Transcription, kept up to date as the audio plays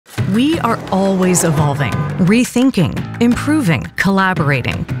We are always evolving, rethinking, improving,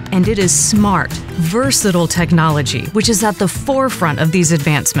 collaborating, and it is smart, versatile technology which is at the forefront of these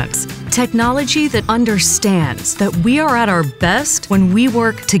advancements. Technology that understands that we are at our best when we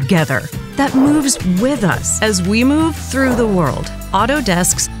work together, that moves with us as we move through the world.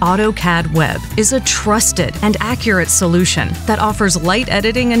 Autodesk's AutoCAD Web is a trusted and accurate solution that offers light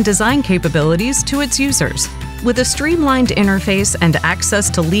editing and design capabilities to its users. With a streamlined interface and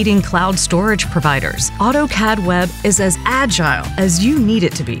access to leading cloud storage providers, AutoCAD Web is as agile as you need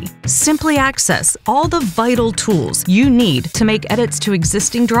it to be. Simply access all the vital tools you need to make edits to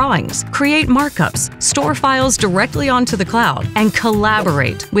existing drawings, create markups, store files directly onto the cloud, and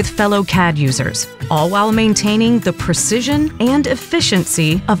collaborate with fellow CAD users, all while maintaining the precision and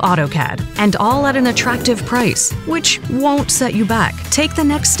efficiency of AutoCAD, and all at an attractive price, which won't set you back. Take the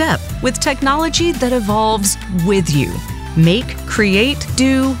next step with technology that evolves with you. Make, create,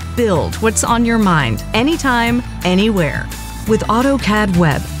 do, build what's on your mind, anytime, anywhere, with AutoCAD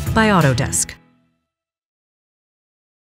Web by Autodesk.